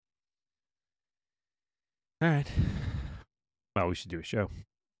All right. Well, we should do a show.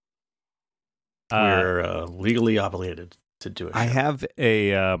 We're legally obligated to do it. I have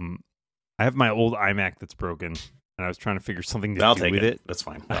my old iMac that's broken, and I was trying to figure something to do with it. That's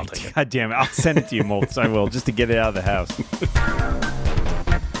fine. I'll take it. God damn it! I'll send it to you, Moltz. I will, just to get it out of the house.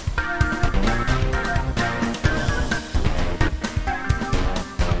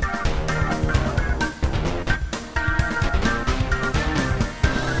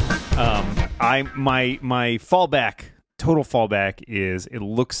 My total fallback is it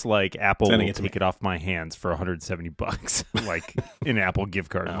looks like Apple will take it off my hands for $170, like in Apple gift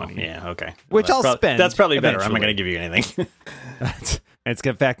card money. Yeah, okay. Which I'll spend. That's probably better. Eventually. I'm not going to give you anything. It's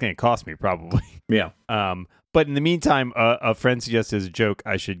in fact going to cost me probably. Yeah. But in the meantime, a friend suggested as a joke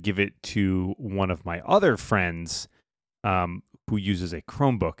I should give it to one of my other friends who uses a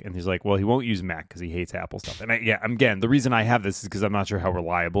Chromebook, and he's like, well, he won't use Mac because he hates Apple stuff. And again, the reason I have this is because I'm not sure how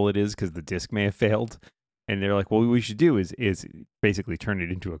reliable it is because the disk may have failed. And they're like, well, what we should do is basically turn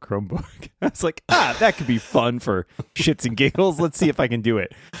it into a Chromebook. I was like, that could be fun for shits and giggles. Let's see if I can do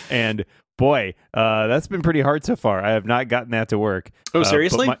it. And boy, that's been pretty hard so far. I have not gotten that to work. Oh,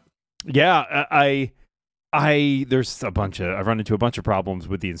 seriously? I've run into a bunch of problems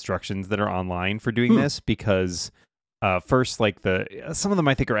with the instructions that are online for doing this because first, like some of them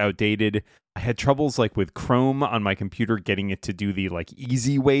I think are outdated. I had troubles like with Chrome on my computer getting it to do the like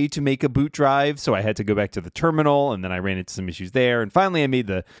easy way to make a boot drive. So I had to go back to the terminal, and then I ran into some issues there. And finally I made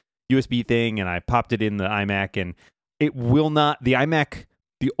the USB thing and I popped it in the iMac, and it will not, the iMac,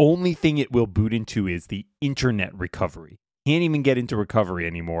 the only thing it will boot into is the internet recovery. Can't even get into recovery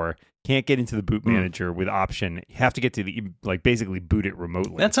anymore. Can't get into the boot manager with option. You have to get to the, like, basically boot it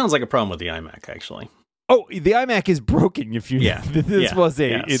remotely. That sounds like a problem with the iMac, actually. Oh, the iMac is broken. If you this was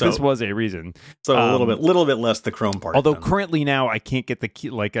a reason. So a little bit less the Chrome part. Although currently now I can't get the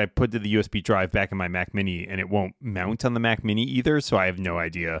key. Like I put the USB drive back in my Mac Mini, and it won't mount on the Mac Mini either. So I have no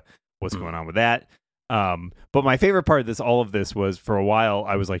idea what's going on with that. But my favorite part of all of this was for a while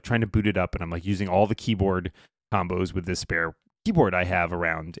I was like trying to boot it up, and I'm like using all the keyboard combos with this spare keyboard I have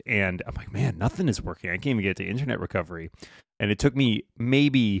around, and I'm like, man, nothing is working. I can't even get to internet recovery, and it took me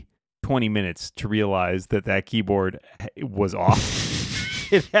maybe 20 minutes to realize that keyboard was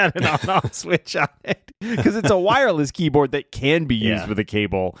off. It had an on-off switch on it because it's a wireless keyboard that can be used with a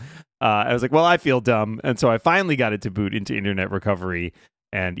cable. I was like, well, I feel dumb. And so I finally got it to boot into internet recovery.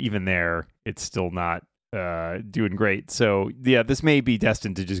 And even there, it's still not doing great. So yeah, this may be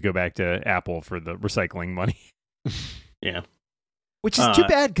destined to just go back to Apple for the recycling money. Yeah. Which is too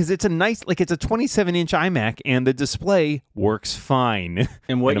bad because it's a nice, like it's a 27-inch iMac and the display works fine.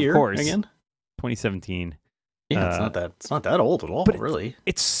 In what year again? 2017. Yeah, it's not that old at all, but really.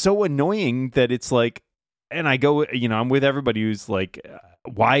 It's so annoying that it's like, and I go, I'm with everybody who's like,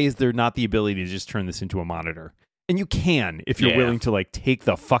 why is there not the ability to just turn this into a monitor? And you can if you're willing to like take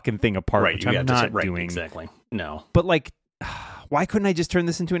the fucking thing apart, which I'm not doing. Exactly. No. But like, why couldn't I just turn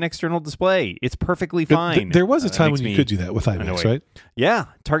this into an external display? It's perfectly fine. There was a time when you could do that with iMacs, right? Yeah,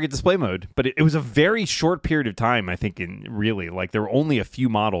 target display mode. But it was a very short period of time, I think, like there were only a few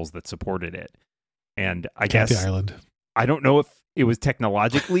models that supported it. And I guess Island. I don't know if it was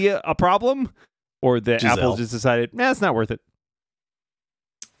technologically a problem or that Apple just decided, it's not worth it.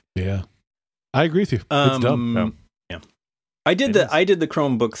 Yeah. I agree with you. It's dumb. Yeah. I did the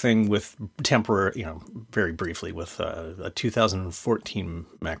Chromebook thing with temporary, very briefly with a 2014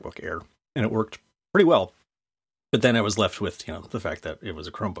 MacBook Air, and it worked pretty well. But then I was left with, the fact that it was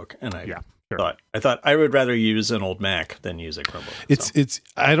a Chromebook, and I thought I would rather use an old Mac than use a Chromebook. It's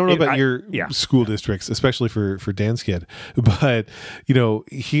I don't know about your school districts, especially for Dan's kid, but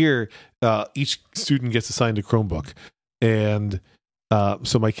here each student gets assigned a Chromebook, and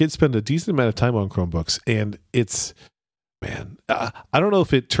so my kids spend a decent amount of time on Chromebooks, and it's. Man, I don't know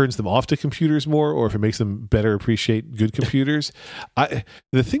if it turns them off to computers more or if it makes them better appreciate good computers.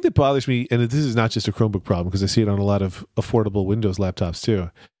 The thing that bothers me, and this is not just a Chromebook problem because I see it on a lot of affordable Windows laptops too.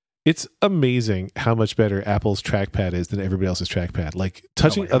 It's amazing how much better Apple's trackpad is than everybody else's trackpad. Like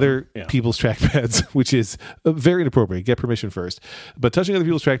touching other people's trackpads, which is very inappropriate. Get permission first. But touching other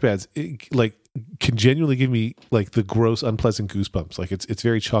people's trackpads, can genuinely give me like the gross, unpleasant goosebumps. Like it's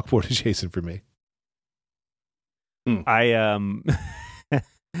very chalkboard adjacent for me. It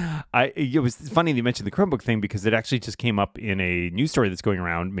was funny that you mentioned the Chromebook thing because it actually just came up in a news story that's going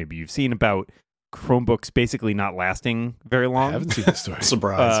around. Maybe you've seen about Chromebooks basically not lasting very long. I haven't seen this story.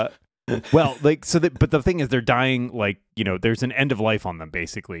 Surprise. Well, but the thing is, they're dying. Like there's an end of life on them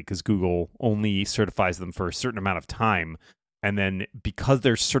basically because Google only certifies them for a certain amount of time, and then because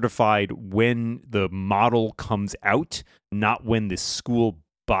they're certified when the model comes out, not when the school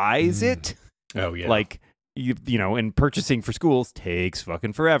buys it. Oh yeah, like. and purchasing for schools takes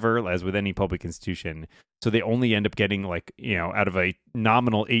fucking forever, as with any public institution. So they only end up getting like, out of a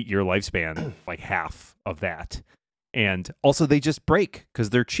nominal 8-year lifespan, like half of that. And also they just break because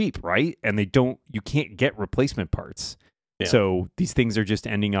they're cheap, right? And you can't get replacement parts. Yeah. So these things are just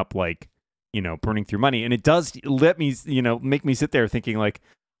ending up like, burning through money. And it does let me, make me sit there thinking like,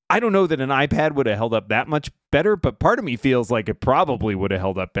 I don't know that an iPad would have held up that much better, but part of me feels like it probably would have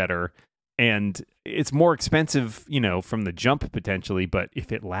held up better. And it's more expensive, from the jump potentially, but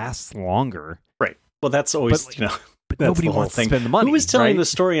if it lasts longer. Right. Well, that's always, but that's nobody wants to spend the money. Who was telling right? the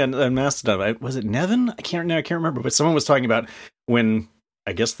story on Mastodon? Was it Nevin? I can't remember, but someone was talking about when,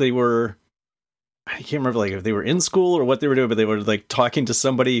 I guess they were, I can't remember like if they were in school or what they were doing, but they were like talking to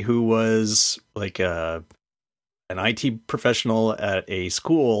somebody who was like an IT professional at a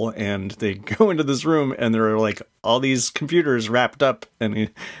school, and they go into this room and there are like all these computers wrapped up, and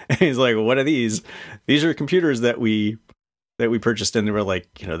he's like, what are these? These are computers that we purchased, and they were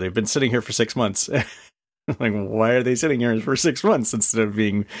like, they've been sitting here for 6 months. Like, why are they sitting here for 6 months instead of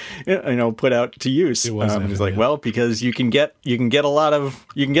being, put out to use? He's like, well, because you can get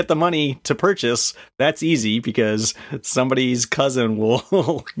the money to purchase. That's easy because somebody's cousin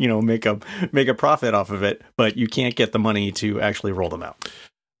will, make a profit off of it, but you can't get the money to actually roll them out.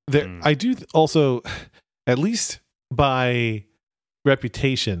 I do also, at least by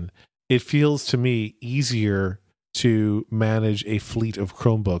reputation, it feels to me easier to manage a fleet of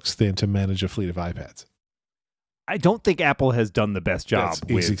Chromebooks than to manage a fleet of iPads. I don't think Apple has done the best job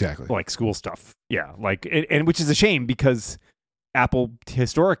with exactly like school stuff. Yeah, like and which is a shame because Apple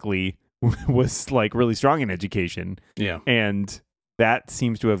historically was like really strong in education. Yeah, and that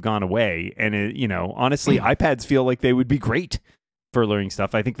seems to have gone away. And honestly, iPads feel like they would be great for learning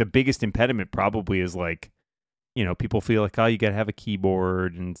stuff. I think the biggest impediment probably is like, people feel like, oh, you got to have a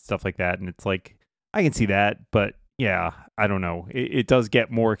keyboard and stuff like that, and it's like I can see that, but yeah, I don't know. It does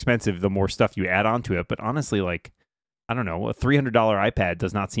get more expensive the more stuff you add onto it. But honestly, like, I don't know, a $300 iPad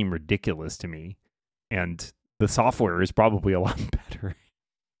does not seem ridiculous to me. And the software is probably a lot better.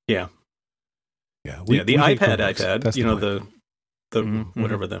 Yeah. Yeah. The iPad, that's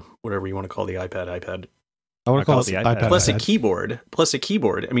whatever you want to call the iPad. I want to call it the iPad. Plus a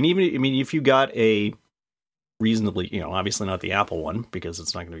keyboard. I mean, if you got a reasonably, obviously not the Apple one because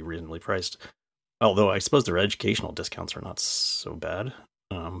it's not going to be reasonably priced. Although I suppose their educational discounts are not so bad.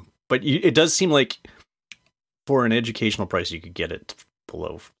 But it does seem like for an educational price, you could get it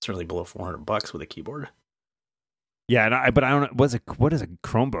certainly below $400 with a keyboard. Yeah, but I don't know. What does a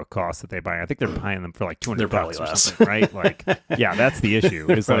Chromebook cost that they buy? I think they're buying them for like $200 probably or less. something, right? Like, yeah, that's the issue.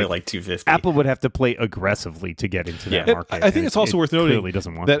 It's probably like $250. Apple would have to play aggressly to get into that market. I think it's also worth noting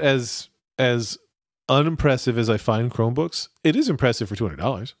that as unimpressive as I find Chromebooks, it is impressive for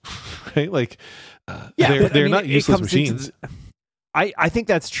 $200, right? Like, they're not useless machines. I think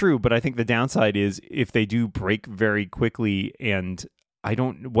that's true, but I think the downside is if they do break very quickly and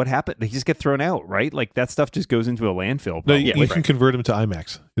what happened? They just get thrown out, right? Like that stuff just goes into a landfill. No, you can convert them to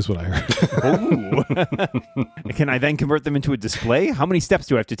iMacs, is what I heard. Can I then convert them into a display? How many steps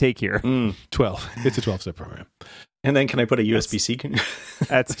do I have to take here? 12. It's a 12-step program. And then can I put a USB-C?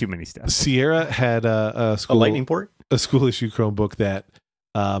 That's too many steps. Sierra had a lightning port? A school issue Chromebook that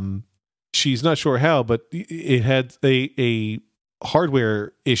she's not sure how, but it had a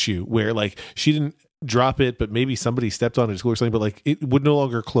hardware issue where like she didn't drop it, but maybe somebody stepped on it at school or something, but like it would no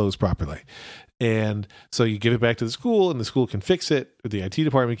longer close properly. And so you give it back to the school and the school can fix it, or the IT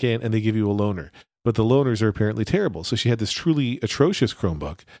department can, and they give you a loaner. But the loaners are apparently terrible. So she had this truly atrocious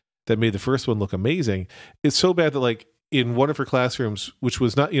Chromebook that made the first one look amazing. It's so bad that like in one of her classrooms, which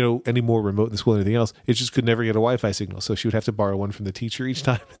was not, any more remote than school or anything else, it just could never get a Wi-Fi signal. So she would have to borrow one from the teacher each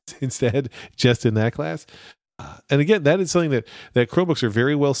time instead, just in that class. And again, that is something that Chromebooks are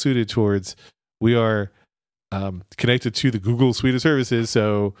very well suited towards. We are connected to the Google suite of services.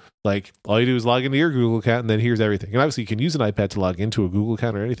 So like all you do is log into your Google account and then here's everything. And obviously you can use an iPad to log into a Google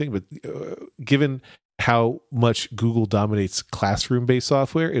account or anything, but given how much Google dominates classroom-based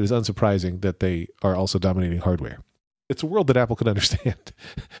software, it is unsurprising that they are also dominating hardware. It's a world that Apple could understand.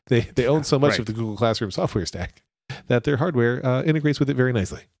 They own so much of the Google Classroom software stack that their hardware integrates with it very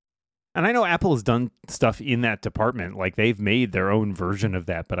nicely. And I know Apple has done stuff in that department. Like they've made their own version of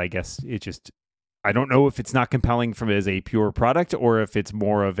that, but I guess I don't know if it's not compelling as a pure product or if it's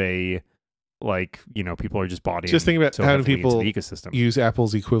more of a, like, people are just bought in. Just think about how do people the ecosystem. Use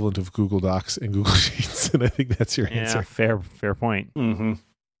Apple's equivalent of Google Docs and Google Sheets, and I think that's your answer. Fair point. Mm-hmm.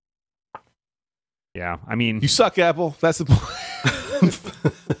 Yeah, I mean... You suck, Apple. That's the point.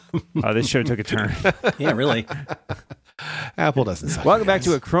 This show took a turn. Yeah, really. Apple doesn't suck. Welcome back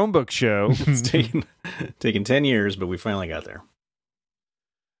to a Chromebook show. Taken 10 years, but we finally got there.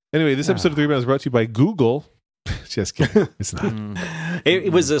 Anyway, this episode of The Rebound is brought to you by Google. Just kidding. It's not.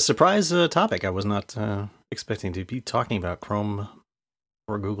 It was a surprise topic. I was not expecting to be talking about Chrome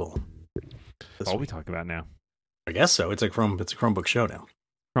or Google. All we talk about now. I guess so. It's a Chromebook show now.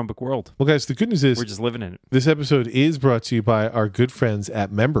 Chromebook world. Well, guys, the good news is we're just living in it. This episode is brought to you by our good friends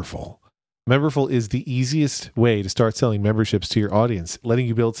at Memberful. Memberful is the easiest way to start selling memberships to your audience, letting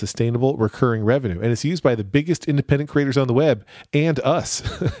you build sustainable, recurring revenue. And it's used by the biggest independent creators on the web and us.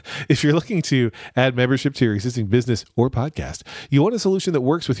 If you're looking to add membership to your existing business or podcast, you want a solution that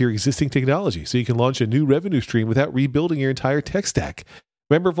works with your existing technology so you can launch a new revenue stream without rebuilding your entire tech stack.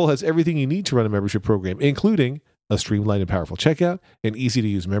 Memberful has everything you need to run a membership program, including a streamlined and powerful checkout, an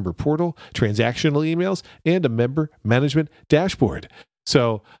easy-to-use member portal, transactional emails, and a member management dashboard.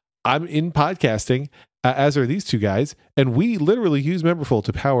 So I'm in podcasting, as are these two guys, and we literally use Memberful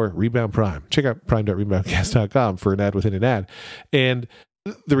to power Rebound Prime. Check out prime.reboundcast.com for an ad within an ad. And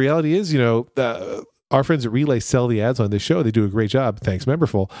the reality is, our friends at Relay sell the ads on this show. They do a great job. Thanks,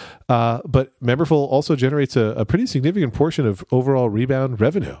 Memberful. But Memberful also generates a pretty significant portion of overall Rebound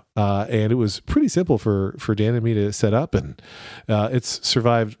revenue. And it was pretty simple for Dan and me to set up. And it's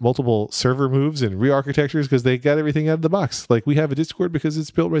survived multiple server moves and re-architectures because they got everything out of the box. Like we have a Discord because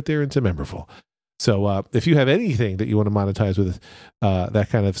it's built right there into Memberful. So if you have anything that you want to monetize with that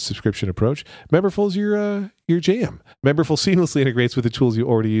kind of subscription approach, Memberful is your jam. Memberful seamlessly integrates with the tools you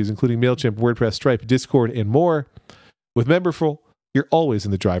already use, including MailChimp, WordPress, Stripe, Discord, and more. With Memberful, you're always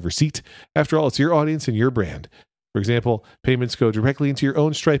in the driver's seat. After all, it's your audience and your brand. For example, payments go directly into your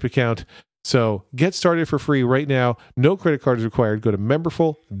own Stripe account. So get started for free right now. No credit card is required. Go to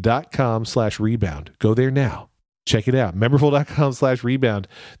memberful.com/rebound. Go there now. Check it out. Memberful.com/rebound.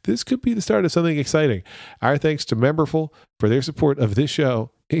 This could be the start of something exciting. Our thanks to Memberful for their support of this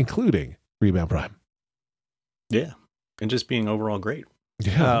show, including Rebound Prime. Yeah. And just being overall great.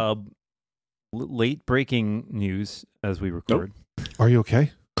 Yeah. Late breaking news as we record. Nope. Are you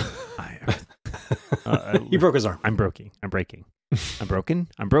okay? He broke his arm. I'm breaking. I'm broken.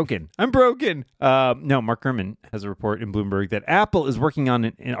 No, Mark Gurman has a report in Bloomberg that Apple is working on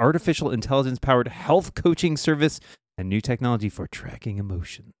an artificial intelligence-powered health coaching service and new technology for tracking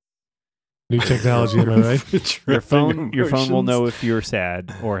emotion. New technology, am I right? Your phone will know if you're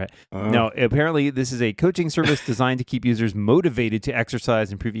sad or no. Apparently, this is a coaching service designed to keep users motivated to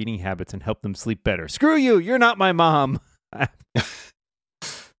exercise, improve eating habits, and help them sleep better. Screw you! You're not my mom. No,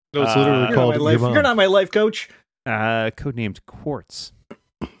 it's literally called Your Mom. You're not my life coach. Codenamed Quartz,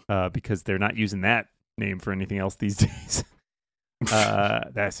 because they're not using that name for anything else these days.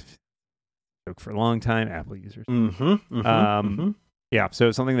 That's a joke for a long time, Apple users. Yeah,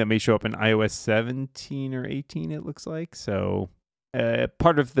 so something that may show up in iOS 17 or 18, it looks like. So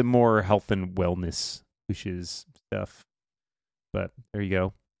part of the more health and wellness wishes stuff. But there you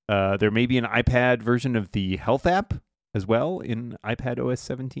go. There may be an iPad version of the health app as well in iPad OS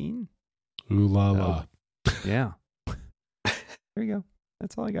 17. Ooh la la. Yeah. There you go.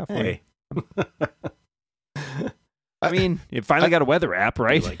 That's all I got for you. I mean, it finally got a weather app,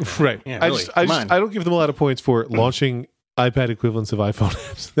 right? Like right. Yeah, really. I don't give them a lot of points for launching iPad equivalents of iPhone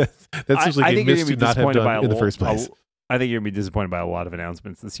apps. That seems like a miss to not have done in the first place. I think you're going to be disappointed by a lot of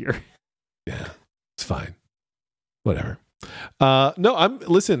announcements this year. Yeah, it's fine. Whatever. No,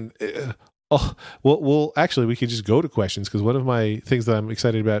 listen. Well, actually, we could just go to questions because one of my things that I'm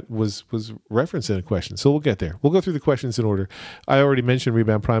excited about was referenced in a question. So we'll get there. We'll go through the questions in order. I already mentioned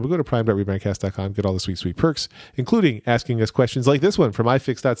Rebound Prime. We'll go to prime.reboundcast.com, get all the sweet perks, including asking us questions like this one from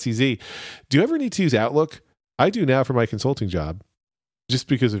ifix.cz. Do you ever need to use Outlook? I do now for my consulting job, just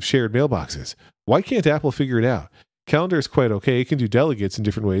because of shared mailboxes. Why can't Apple figure it out? Calendar is quite okay. It can do delegates in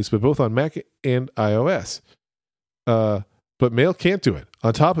different ways, but both on Mac and iOS. But Mail can't do it.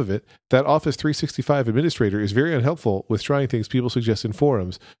 On top of it, that Office 365 administrator is very unhelpful with trying things people suggest in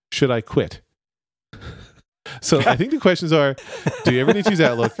forums. Should I quit? So I think the questions are, do you ever need to use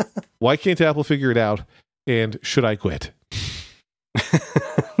Outlook? Why can't Apple figure it out? And should I quit?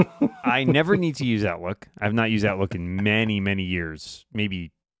 I never need to use Outlook. I've not used Outlook in many, many years,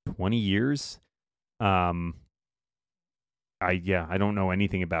 maybe 20 years. I don't know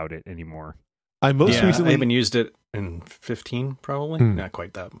anything about it anymore. I haven't used it in 15, probably. Not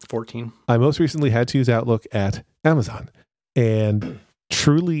quite that. 14. I most recently had to use Outlook at Amazon and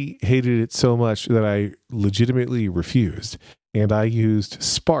truly hated it so much that I legitimately refused. And I used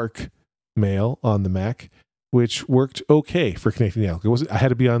Spark Mail on the Mac, which worked okay for connecting to Outlook. I had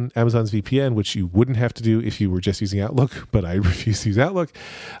to be on Amazon's VPN, which you wouldn't have to do if you were just using Outlook, but I refused to use Outlook.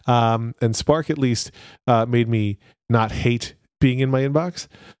 And Spark at least made me not hate being in my inbox.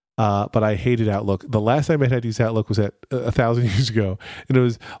 but I hated Outlook. The last time I had to use Outlook was at 1,000 years ago, and it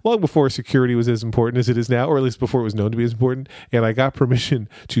was long before security was as important as it is now, or at least before it was known to be as important. And I got permission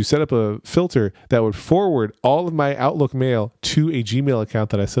to set up a filter that would forward all of my Outlook mail to a Gmail account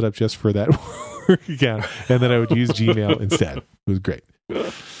that I set up just for that work account, and then I would use Gmail instead. It was great.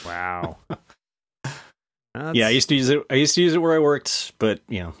 Wow. Yeah, I used to use it where I worked, but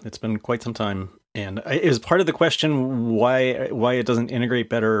it's been quite some time. And it was part of the question why it doesn't integrate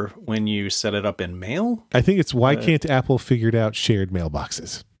better when you set it up in Mail. I think it's why can't Apple figure out shared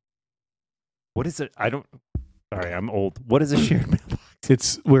mailboxes? What is it? Sorry, I'm old. What is a shared mailbox?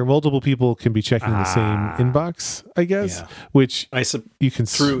 It's where multiple people can be checking the same inbox, I guess. Yeah. Which you can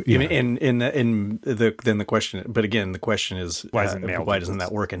through in the question. But again, the question is why doesn't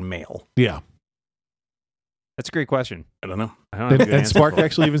that work in Mail? Yeah. That's a great question. I don't know. And Spark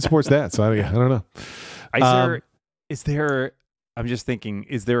actually even supports that. So I don't know. Is there? I'm just thinking.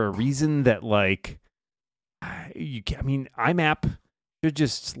 Is there a reason that IMAP should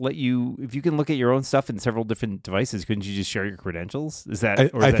just let you, if you can look at your own stuff in several different devices, couldn't you just share your credentials? Is that?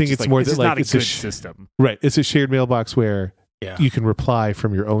 I think it's more that not a good system. Right. It's a shared mailbox where you can reply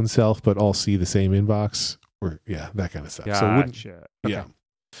from your own self, but all see the same inbox. Or that kind of stuff. Gotcha. So yeah.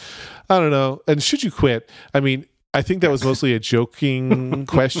 I don't know. And should you quit? I mean, I think that was mostly a joking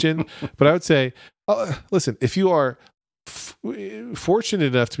question, but I would say, listen, if you are fortunate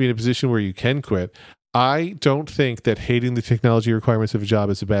enough to be in a position where you can quit, I don't think that hating the technology requirements of a job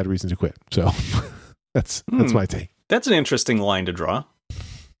is a bad reason to quit. So that's my take. That's an interesting line to draw.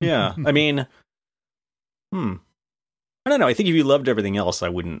 Yeah. I mean, I don't know. I think if you loved everything else, I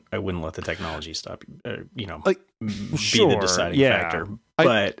wouldn't let the technology stop be the deciding factor.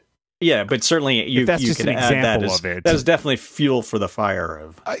 But certainly you can add that is definitely fuel for the fire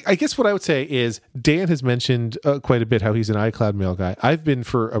of. I guess what I would say is Dan has mentioned quite a bit how he's an iCloud mail guy. I've been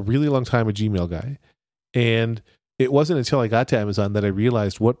for a really long time a Gmail guy, and it wasn't until I got to Amazon that I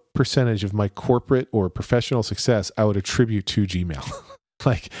realized what percentage of my corporate or professional success I would attribute to Gmail.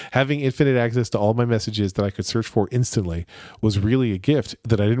 Like having infinite access to all my messages that I could search for instantly was really a gift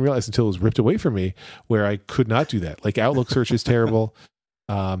that I didn't realize until it was ripped away from me, where I could not do that. Like Outlook search is terrible.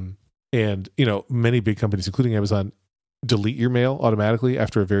 And, many big companies, including Amazon, delete your mail automatically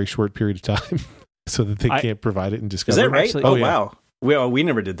after a very short period of time so that they can't provide it in Discover. Is that right? Wow. We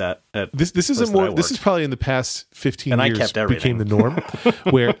never did that. This is probably in the past 15 years became the norm,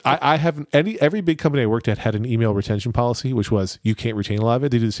 where I haven't every big company I worked at had an email retention policy, which was you can't retain a lot of it.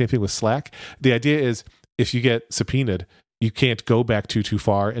 They do the same thing with Slack. The idea is if you get subpoenaed, you can't go back too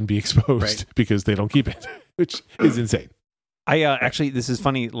far and be exposed because they don't keep it, which is insane. I actually, this is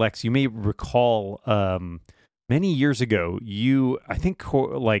funny, Lex. You may recall many years ago, I think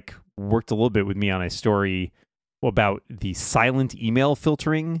worked a little bit with me on a story about the silent email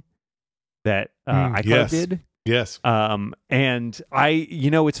filtering that iCloud did. Yes. And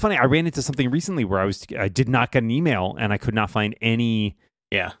it's funny. I ran into something recently where I did not get an email and I could not find any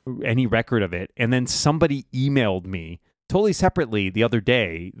record of it. And then somebody emailed me totally separately the other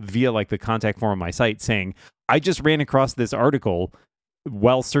day via the contact form on my site saying, I just ran across this article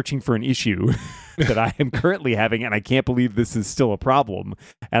while searching for an issue that I am currently having, and I can't believe this is still a problem.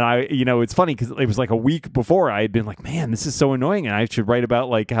 And it's funny because it was a week before I had been like, man, this is so annoying, and I should write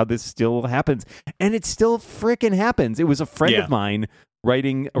about how this still happens. And it still freaking happens. It was a friend of mine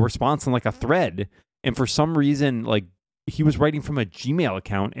writing a response on a thread, and for some reason, he was writing from a Gmail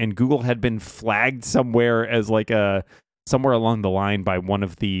account, and Google had been flagged somewhere as somewhere along the line by one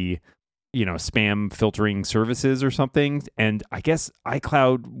of the spam filtering services or something. And I guess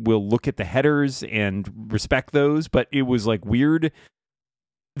iCloud will look at the headers and respect those, but it was weird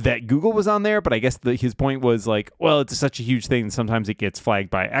that Google was on there. But I guess his point was well, it's such a huge thing. Sometimes it gets flagged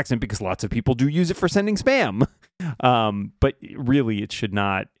by accident because lots of people do use it for sending spam. But really it should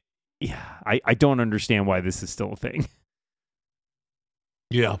not. Yeah. I don't understand why this is still a thing.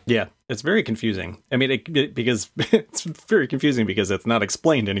 Yeah, it's very confusing. I mean, because it's very confusing because it's not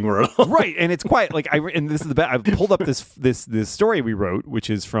explained anywhere at all. Right, and it's quite and this is the best. I've pulled up this story we wrote, which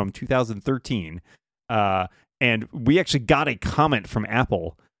is from 2013, and we actually got a comment from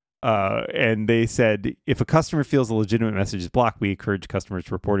Apple, and they said if a customer feels a legitimate message is blocked, we encourage customers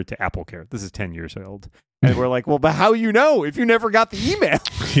to report it to Apple Care. This is 10 years old, and we're like, well, but how if you never got the email?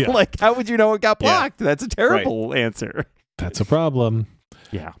 Yeah. How would you know it got blocked? Yeah. That's a terrible answer. That's a problem.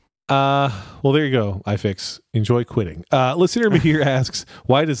 Yeah. Well, there you go. iFix. Enjoy quitting. Listener here asks,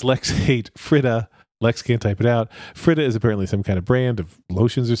 why does Lex hate Frida Lex can't type it out. Frida is apparently some kind of brand of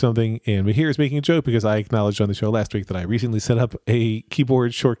lotions or something. And Mahir is making a joke because I acknowledged on the show last week that I recently set up a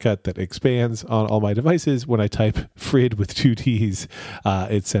keyboard shortcut that expands on all my devices. When I type Frid with 2 T's,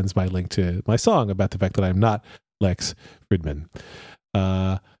 it sends my link to my song about the fact that I'm not Lex Fridman.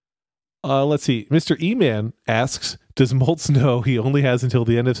 Let's see. Mr. E-Man asks, does Moltz know he only has until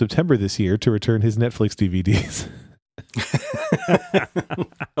the end of September this year to return his Netflix DVDs?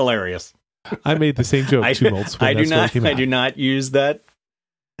 Hilarious. I made the same joke to Moltz. I do not use that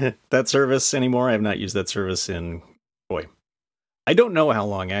service anymore. I have not used that service in, I don't know how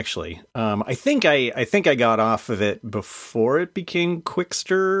long actually. I think I got off of it before it became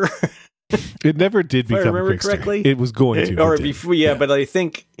Quickster. It never did become Quickster. Correctly. It was going to, or before, yeah. But I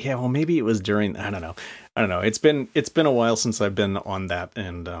think, well, maybe it was during. I don't know. It's been a while since I've been on that,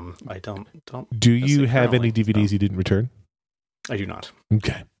 and I don't. Do you have any DVDs you didn't return? I do not.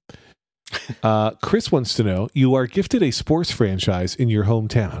 Okay. Chris wants to know: you are gifted a sports franchise in your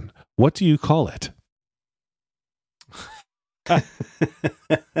hometown. What do you call it?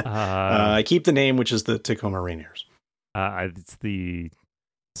 I keep the name, which is the Tacoma Rainiers. It's the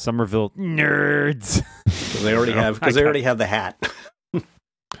Somerville Nerds. They already have the hat.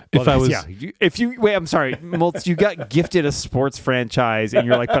 If you wait, I'm sorry, Moltz, you got gifted a sports franchise, and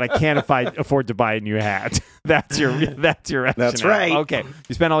you're like, but I can't afford to buy a new hat. That's your rationale. That's right. Okay,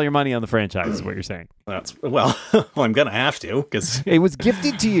 you spent all your money on the franchise, is what you're saying. Well, I'm gonna have to because it was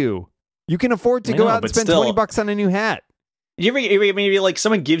gifted to you. You can afford to go out and spend $20 on a new hat. Maybe like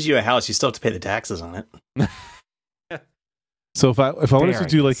someone gives you a house, you still have to pay the taxes on it. So if I wanted to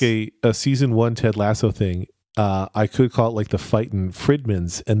do like a season 1 Ted Lasso thing, I could call it like the Fightin'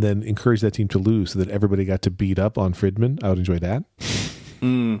 Fridmans and then encourage that team to lose so that everybody got to beat up on Fridman. I would enjoy that.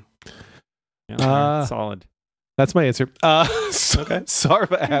 Yeah, solid. That's my answer. Okay.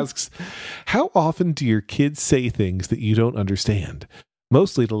 Sarva asks, how often do your kids say things that you don't understand?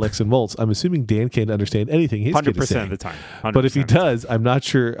 Mostly to Lex and Moltz. I'm assuming Dan can't understand anything his kid is saying. 100% of the time. But if he does, I'm not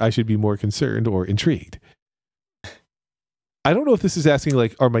sure I should be more concerned or intrigued. I don't know if this is asking,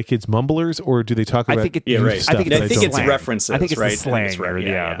 like, are my kids mumblers or do they talk about stuff? I think it's references. I think it's right? the slang.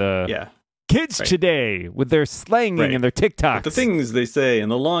 Kids today with their slanging and their TikToks. The things they say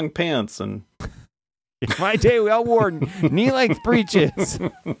and the long pants. And in my day, we all wore knee-length breeches.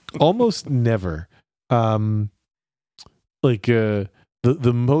 Almost never. The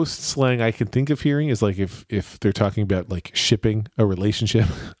most slang I can think of hearing is like if they're talking about like shipping a relationship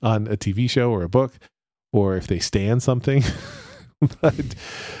on a TV show or a book, or if they stand something. But,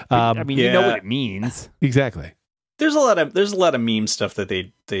 you know what it means. Exactly. There's a lot of meme stuff that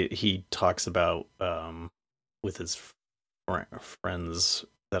he talks about with his friends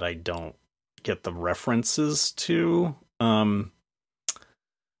that I don't get the references to.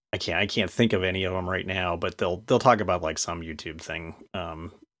 I can't think of any of them right now, but they'll talk about like some YouTube thing,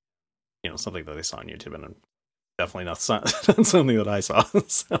 something that they saw on YouTube, and definitely not something that I saw.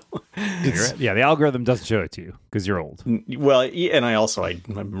 So the algorithm doesn't show it to you because you're old. Well, and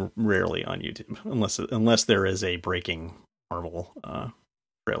I'm rarely on YouTube unless there is a breaking Marvel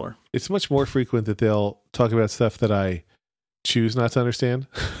trailer. It's much more frequent that they'll talk about stuff that I choose not to understand.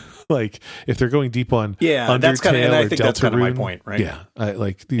 Like if they're going deep on Undertale that's kind of, and I think that's kind of my Deltarune, point, right? Yeah,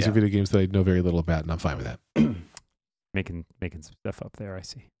 these are video games that I know very little about, and I'm fine with that. Making some stuff up there. I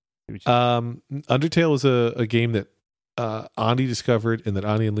see. Undertale is a game that Ani discovered and that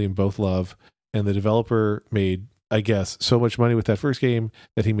Ani and Liam both love, and the developer made, I guess, so much money with that first game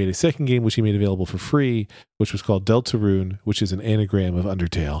that he made a second game which he made available for free, which was called Deltarune, which is an anagram of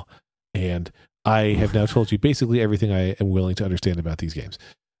Undertale. And I have now told you basically everything I am willing to understand about these games.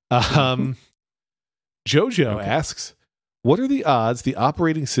 Jojo asks, what are the odds the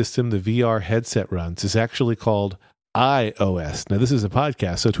operating system the VR headset runs is actually called iOS? Now, this is a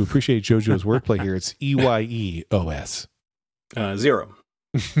podcast, so to appreciate JoJo's wordplay here, it's EYEOS. 0.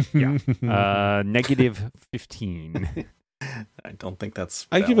 Yeah. Negative 15. I don't think that's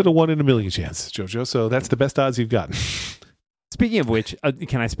I give it a 1 in a million chance, JoJo, so that's the best odds you've gotten. Speaking of which,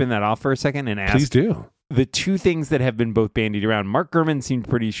 can I spin that off for a second and ask? Please do. The two things that have been both bandied around. Mark Gurman seemed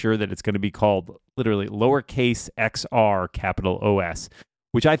pretty sure that it's going to be called literally lowercase XR capital OS,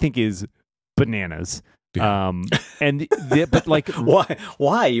 which I think is bananas. Yeah. But like,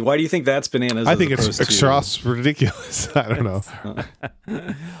 why do you think that's bananas? I think it's extra ridiculous. I don't know.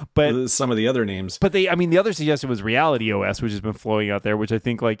 But some of the other names. But the other suggestion was Reality OS, which has been flowing out there, which I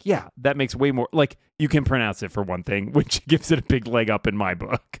think that makes way more, like, you can pronounce it for one thing, which gives it a big leg up in my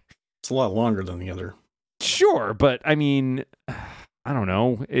book. It's a lot longer than the other. Sure, but I mean, I don't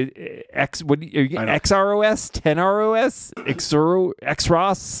know. XROS, 10ROS,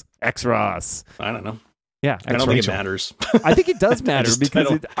 XROS, XROS. I don't know. Yeah, I don't think it matters. I think it does matter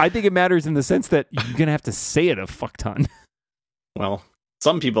because I think it matters in the sense that you're gonna have to say it a fuck ton. Well,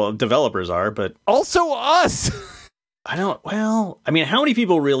 some developers are, but also us. I don't. Well, I mean, how many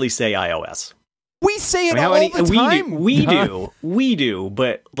people really say iOS? We say it all the time. We do,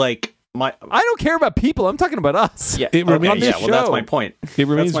 but like. I don't care about people. I'm talking about us. Yeah, well, that's my point. It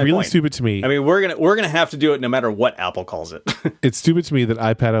remains really stupid to me. I mean, we're gonna have to do it no matter what Apple calls it. It's stupid to me that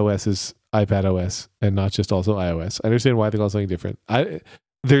iPadOS is iPadOS and not just also iOS. I understand why they call it something different.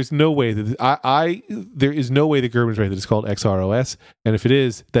 There's no way that there is no way that Gerben's right that it's called XROS, and if it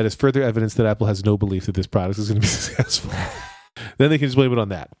is, that is further evidence that Apple has no belief that this product is going to be successful. Then they can just blame it on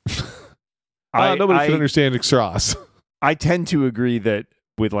that. Nobody can understand XROS. I tend to agree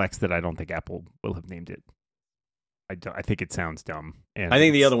with Lex that I don't think Apple will have named it. I think it sounds dumb. And I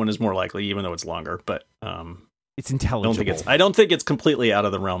think the other one is more likely, even though it's longer. But it's intelligible. I don't think it's completely out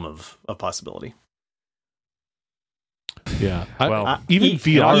of the realm of possibility. Yeah. Even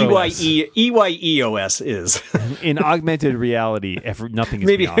VR EYEOS is in augmented reality. Nothing is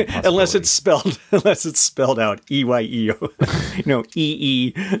maybe beyond possibility. unless it's spelled out EYEO.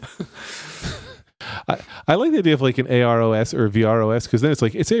 EE. I like the idea of like an AROS or VROS because then it's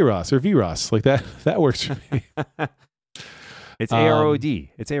like it's AROS or VROS. Like that works for me. It's AROD.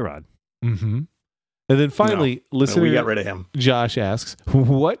 It's AROD. Mm-hmm. And then finally, listener we got rid of him. Josh asks,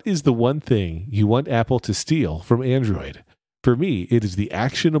 what is the one thing you want Apple to steal from Android? For me, it is the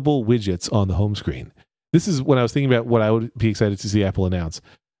actionable widgets on the home screen. This is when I was thinking about what I would be excited to see Apple announce.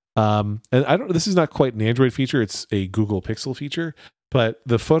 And this is not quite an Android feature. It's a Google Pixel feature. But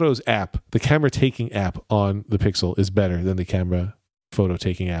the Photos app, the camera taking app on the Pixel is better than the camera photo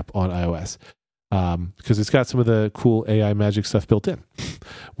taking app on iOS because it's got some of the cool AI magic stuff built in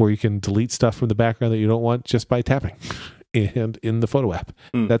where you can delete stuff from the background that you don't want just by tapping and in the photo app.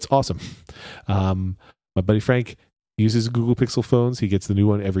 That's awesome. My buddy Frank uses Google Pixel phones. He gets the new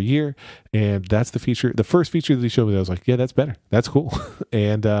one every year. And that's the first feature that he showed me that I was like, yeah, that's better. That's cool.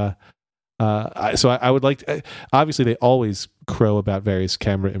 And so I would like to, obviously they always crow about various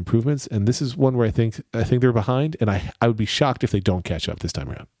camera improvements, and this is one where I think they're behind, and I would be shocked if they don't catch up this time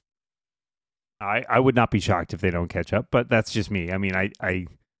around. I would not be shocked if they don't catch up, but that's just me. I mean, I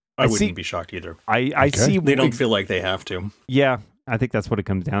wouldn't be shocked either. I see they don't feel like they have to. Yeah, I think that's what it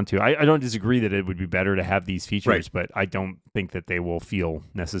comes down to. I don't disagree that it would be better to have these features, right, but I don't think that they will feel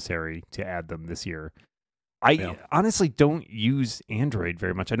necessary to add them this year. I honestly don't use Android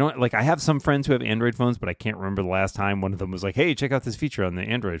very much. I have some friends who have Android phones, but I can't remember the last time one of them was like, hey, check out this feature on the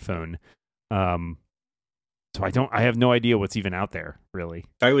Android phone. So I have no idea what's even out there, really.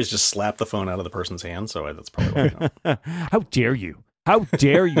 I always just slap the phone out of the person's hand, so that's probably what I know. How dare you? How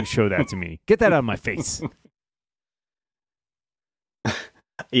dare you show that to me? Get that out of my face.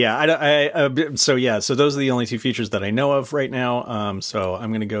 So those are the only two features that I know of right now. So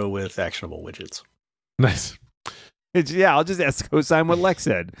I'm going to go with actionable widgets. Nice. I'll just co-sign what Lex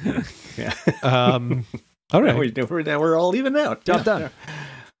said. Yeah. All right. Now we're all even out. Job done.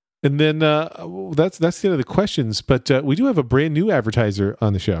 And then that's the end of the questions. But we do have a brand new advertiser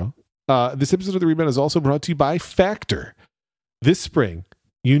on the show. This episode of The Rebound is also brought to you by Factor. This spring,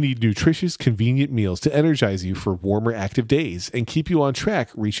 you need nutritious, convenient meals to energize you for warmer, active days and keep you on track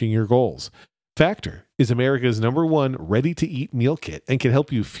reaching your goals. Factor is America's #1 ready-to-eat meal kit and can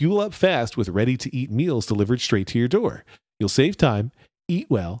help you fuel up fast with ready-to-eat meals delivered straight to your door. You'll save time, eat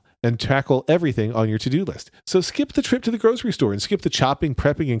well, and tackle everything on your to-do list. So skip the trip to the grocery store and skip the chopping,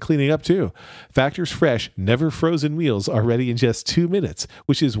 prepping, and cleaning up too. Factor's fresh, never frozen meals are ready in just 2 minutes,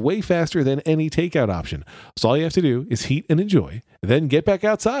 which is way faster than any takeout option. So all you have to do is heat and enjoy, then get back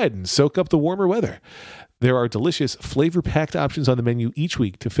outside and soak up the warmer weather. There are delicious, flavor-packed options on the menu each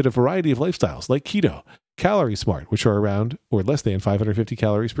week to fit a variety of lifestyles like keto, Calorie Smart, which are around or less than 550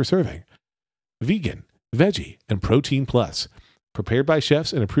 calories per serving, vegan, veggie, and protein plus. Prepared by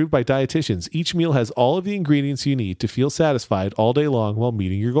chefs and approved by dietitians, each meal has all of the ingredients you need to feel satisfied all day long while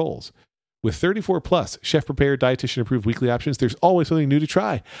meeting your goals. With 34 plus chef-prepared, dietitian-approved weekly options, there's always something new to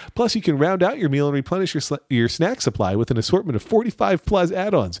try. Plus, you can round out your meal and replenish your snack supply with an assortment of 45 plus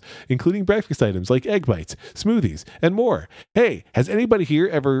add-ons, including breakfast items like egg bites, smoothies, and more. Hey, has anybody here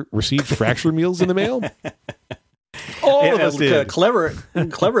ever received fracture meals in the mail? All of us did.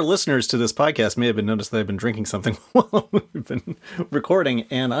 Clever listeners to this podcast may have been noticed that I've been drinking something while we've been recording,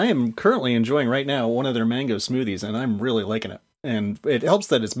 and I am currently enjoying right now one of their mango smoothies, and I'm really liking it. And it helps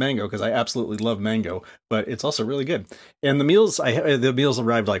that it's mango because I absolutely love mango, but it's also really good. And the meals, the meals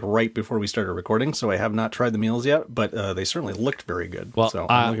arrived like right before we started recording, so I have not tried the meals yet, but they certainly looked very good. Well, so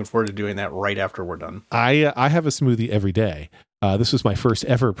I'm looking forward to doing that right after we're done. I have a smoothie every day. This was my first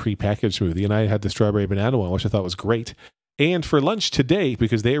ever prepackaged smoothie, and I had the strawberry banana one, which I thought was great. And for lunch today,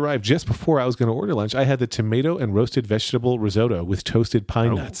 because they arrived just before I was going to order lunch, I had the tomato and roasted vegetable risotto with toasted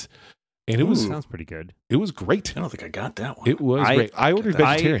pine nuts. And it sounds pretty good. It was great. I don't think I got that one. It was great. I ordered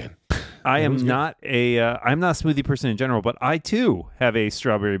vegetarian. I'm not a smoothie person in general, but I too have a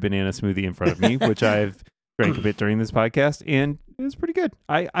strawberry banana smoothie in front of me, which I've drank a bit during this podcast, and it was pretty good.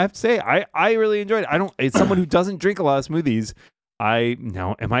 I have to say, I really enjoyed it. It's someone who doesn't drink a lot of smoothies.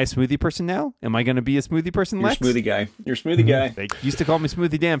 Am I a smoothie person now? Am I going to be a smoothie person, Lex? You're a smoothie guy. They used to call me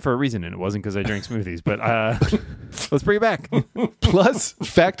Smoothie Dan for a reason, and it wasn't because I drank smoothies, but let's bring it back. Plus,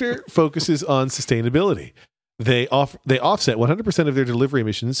 Factor focuses on sustainability. They offset 100% of their delivery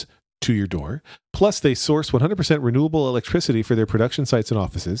emissions to your door. Plus, they source 100% renewable electricity for their production sites and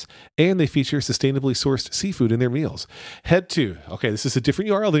offices, and they feature sustainably sourced seafood in their meals. This is a different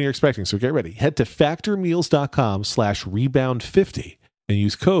URL than you're expecting, so get ready. Head to factormeals.com/rebound50 and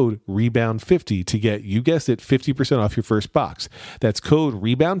use code rebound50 to get, you guessed it, 50% off your first box. That's code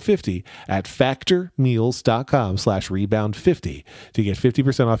rebound50 at factormeals.com/rebound50 to get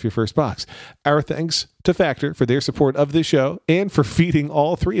 50% off your first box. Our thanks to Factor for their support of this show and for feeding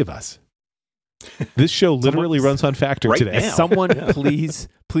all three of us. This show literally runs on Factor right today. Now. Someone please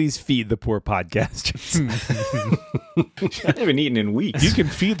feed the poor podcasters. I haven't eaten in weeks. You can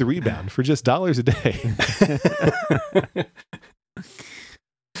feed the Rebound for just $1 a day.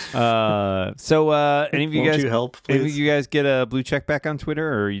 Any of you guys help, please? Any of you guys get a blue check back on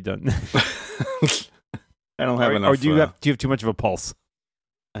Twitter, or are you done? I don't have enough. Or do you have too much of a pulse?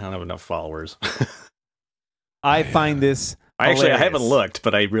 I don't have enough followers. I find this. I haven't looked,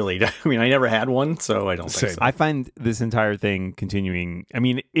 but I never had one, so I don't think so. I find this entire thing continuing. I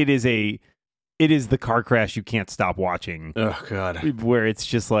mean, it is the car crash you can't stop watching. Oh God, where it's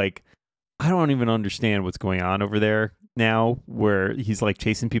just like, I don't even understand what's going on over there now, where he's like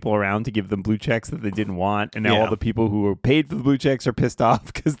chasing people around to give them blue checks that they didn't want, and now all the people who were paid for the blue checks are pissed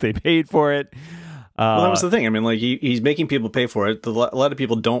off because they paid for it. Well, that was the thing. I mean, like he's making people pay for it. A lot of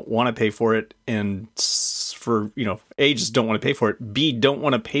people don't want to pay for it, and for A, just don't want to pay for it. B, don't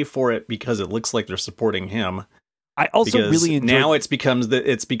want to pay for it because it looks like they're supporting him. I also really enjoy now it's become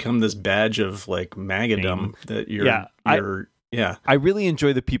this badge of like magadom that I really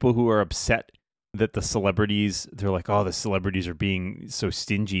enjoy the people who are upset that the celebrities, they're like, oh, the celebrities are being so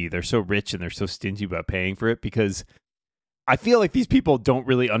stingy. They're so rich and they're so stingy about paying for it, because I feel like these people don't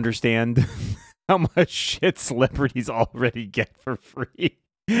really understand how much shit celebrities already get for free.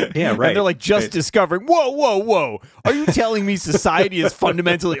 Yeah, right. And they're like discovering, whoa. Are you telling me society is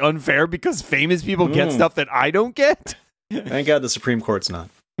fundamentally unfair because famous people get stuff that I don't get? Thank God the Supreme Court's not.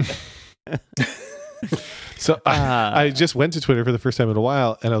 So I just went to Twitter for the first time in a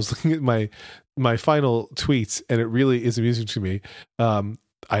while, and I was looking at my final tweets, and it really is amusing to me. I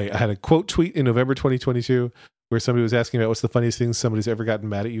had a quote tweet in November 2022 where somebody was asking about what's the funniest thing somebody's ever gotten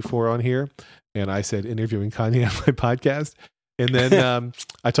mad at you for on here. And I said, interviewing Kanye on my podcast. And then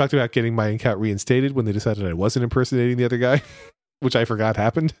I talked about getting my account reinstated when they decided I wasn't impersonating the other guy, which I forgot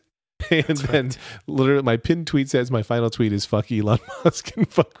happened. And then literally my pinned tweet says my final tweet is fuck Elon Musk and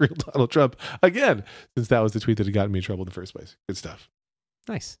fuck real Donald Trump. Again, since that was the tweet that had gotten me in trouble in the first place. Good stuff.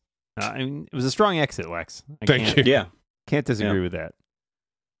 Nice. I mean, it was a strong exit, Lex. Thank you. Yeah. Can't disagree with that.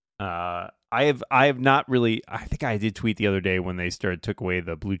 I have not really. I think I did tweet the other day when they took away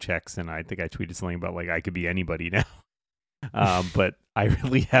the blue checks, and I think I tweeted something about like I could be anybody now. But I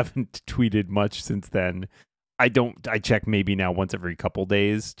really haven't tweeted much since then. I check maybe now once every couple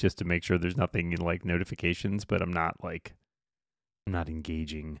days just to make sure there's nothing in like notifications, but I'm not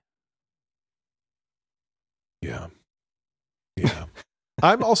engaging. Yeah.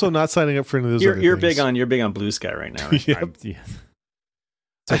 I'm also not signing up for any of those. You're big on Blue Sky right now. Right? Yeah.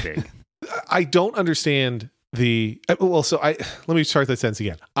 So big. I don't understand let me start that sentence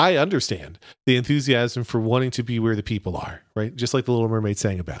again. I understand the enthusiasm for wanting to be where the people are, right? Just like the Little Mermaid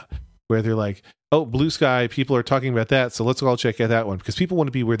sang about, where they're like, oh, Blue Sky, people are talking about that, so let's all check out that one, because people want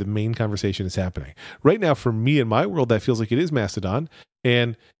to be where the main conversation is happening. Right now, for me in my world, that feels like it is Mastodon,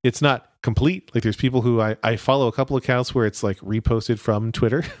 and it's not complete. Like there's people who I follow a couple accounts where it's like reposted from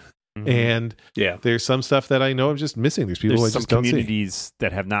Twitter. Mm-hmm. And there's some stuff that I know I'm just missing. There's people who I just don't see. Some communities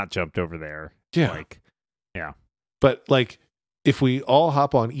that have not jumped over there. Yeah. But like, if we all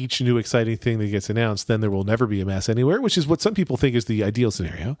hop on each new exciting thing that gets announced, then there will never be a mass anywhere, which is what some people think is the ideal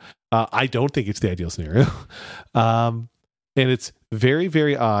scenario. I don't think it's the ideal scenario. And it's very,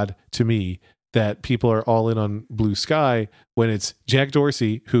 very odd to me that people are all in on Blue Sky when it's Jack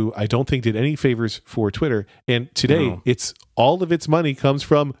Dorsey, who I don't think did any favors for Twitter. And today, it's all of its money comes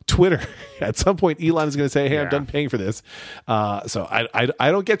from Twitter. At some point, Elon is going to say, "Hey, I'm done paying for this." So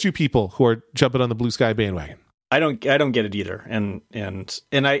I don't get you people who are jumping on the Blue Sky bandwagon. I don't get it either. And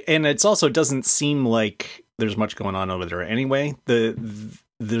it's also doesn't seem like there's much going on over there anyway.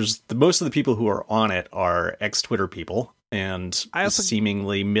 Most of the people who are on it are ex-Twitter people. And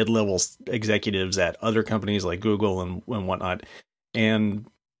seemingly mid-level executives at other companies like Google and whatnot. And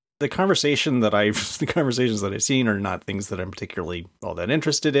the conversations that I've seen are not things that I'm particularly all that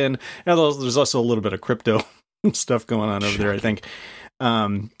interested in. And there's also a little bit of crypto stuff going on over there, I think.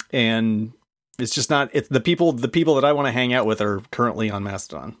 And it's just not. It's the people that I want to hang out with are currently on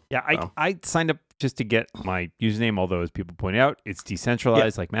Mastodon. Yeah, I signed up just to get my username. Although, as people point out, it's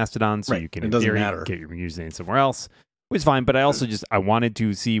decentralized like Mastodon, so you can in theory get your username somewhere else. It was fine, but I also I wanted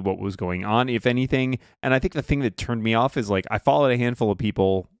to see what was going on, if anything. And I think the thing that turned me off is like I followed a handful of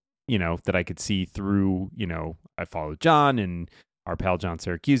people, that I could see through. I followed John and our pal John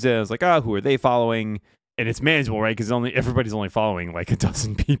Syracuse. I was like, who are they following? And it's manageable, right? Because everybody's only following like a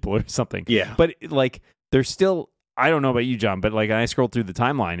dozen people or something. Yeah. But like, there's still. I don't know about you, John, but like I scrolled through the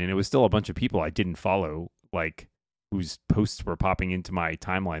timeline and it was still a bunch of people I didn't follow, like whose posts were popping into my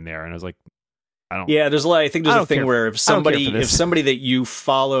timeline there, and I was like. There's a lot. I think there's a thing where if somebody that you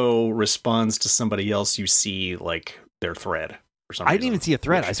follow responds to somebody else, you see like their thread or something. I didn't even see a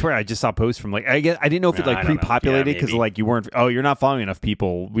thread. I swear I just saw posts from like I didn't know if it like pre-populated because like you weren't. Oh, you're not following enough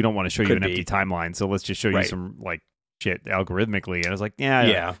people. We don't want to show you an empty timeline, so let's just show you some like shit algorithmically. And I was like,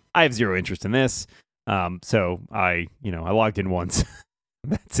 I have zero interest in this. So I logged in once.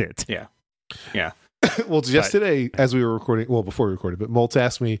 That's it. Yeah. Well, just today, as we were recording, before we recorded, but Moltz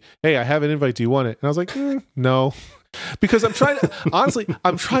asked me, "Hey, I have an invite. Do you want it?" And I was like, "No," because I'm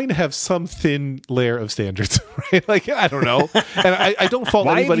trying to have some thin layer of standards, right? Like, I don't know, and I don't fault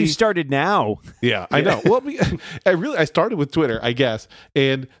anybody. Why have you started now? Yeah, I know. Well, I started with Twitter, I guess,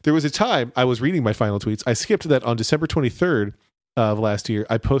 and there was a time I was reading my final tweets. I skipped that on December 23rd. Of last year,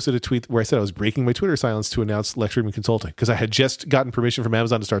 I posted a tweet where I said I was breaking my Twitter silence to announce lecturing and consulting because I had just gotten permission from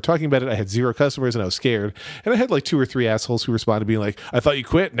Amazon to start talking about it. I had 0 customers and I was scared. And I had like 2 or 3 assholes who responded being like, "I thought you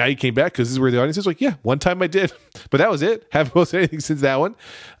quit. Now you came back because this is where the audience is." Like, yeah, one time I did, but that was it. Haven't posted anything since that one.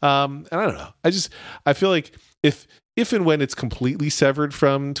 And I don't know. I feel like if and when it's completely severed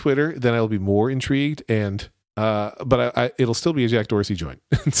from Twitter, then I'll be more intrigued and. But it'll still be a Jack Dorsey joint.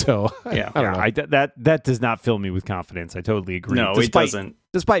 So I don't know. That does not fill me with confidence. I totally agree. No, it doesn't.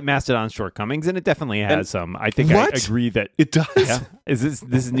 Despite Mastodon's shortcomings, and it definitely has some. I think I agree that it does. Yeah. Is this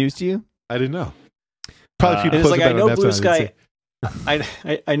is news to you? I didn't know. Probably people. It's like I know Blue Sky.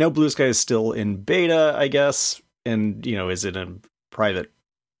 I know Blue Sky is still in beta, I guess, and is in a private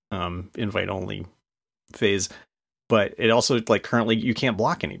invite only phase. But it also like currently you can't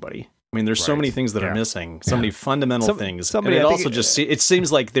block anybody. I mean, there's so many things that are missing, so many fundamental things. And it also it seems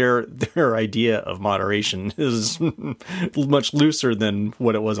like their idea of moderation is much looser than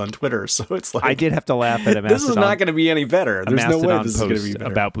what it was on Twitter. So it's like I did have to laugh at a Mastodon. This is not going to be any better. There's no way this is going to be better.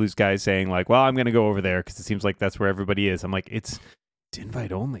 About Blue Sky saying like, "Well, I'm going to go over there because it seems like that's where everybody is." I'm like, it's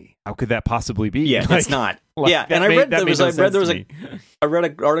invite only. How could that possibly be? Yeah, it's not. And I read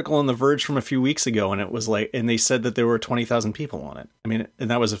an article on The Verge from a few weeks ago, and it was like, and they said that there were 20,000 people on it. I mean,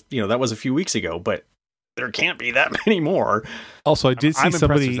 and that was a few weeks ago, but there can't be that many more. Also, I did see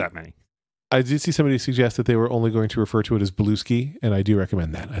somebody that many. I did see somebody suggest that they were only going to refer to it as Blueski, and I do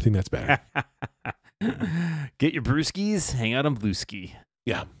recommend that. I think that's better. Get your brewskis, hang out on Blueski.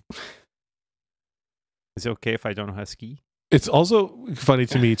 Yeah. Is it okay if I don't know how to ski? It's also funny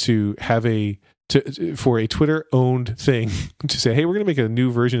to me to have for a Twitter-owned thing to say, "Hey, we're going to make a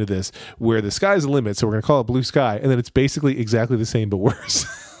new version of this where the sky's the limit, so we're going to call it Blue Sky," and then it's basically exactly the same but worse.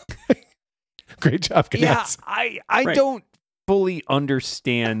 Great job, guys. Yeah, I don't fully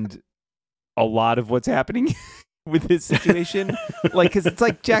understand a lot of what's happening with this situation. Like, because it's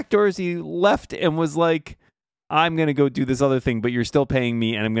like Jack Dorsey left and was like, "I'm going to go do this other thing, but you're still paying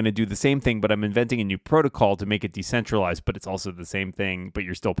me, and I'm going to do the same thing, but I'm inventing a new protocol to make it decentralized, but it's also the same thing, but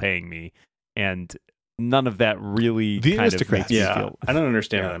you're still paying me." And none of that really kind of makes me feel... I don't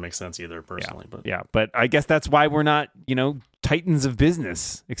understand how that makes sense either, personally. But I guess that's why we're not, titans of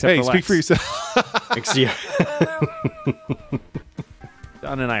business. Except for speak for yourself.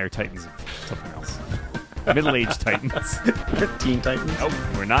 Don and I are titans of something else. Middle-aged titans. Teen Titans? Nope,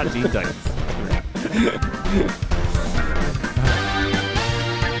 we're not Teen Titans.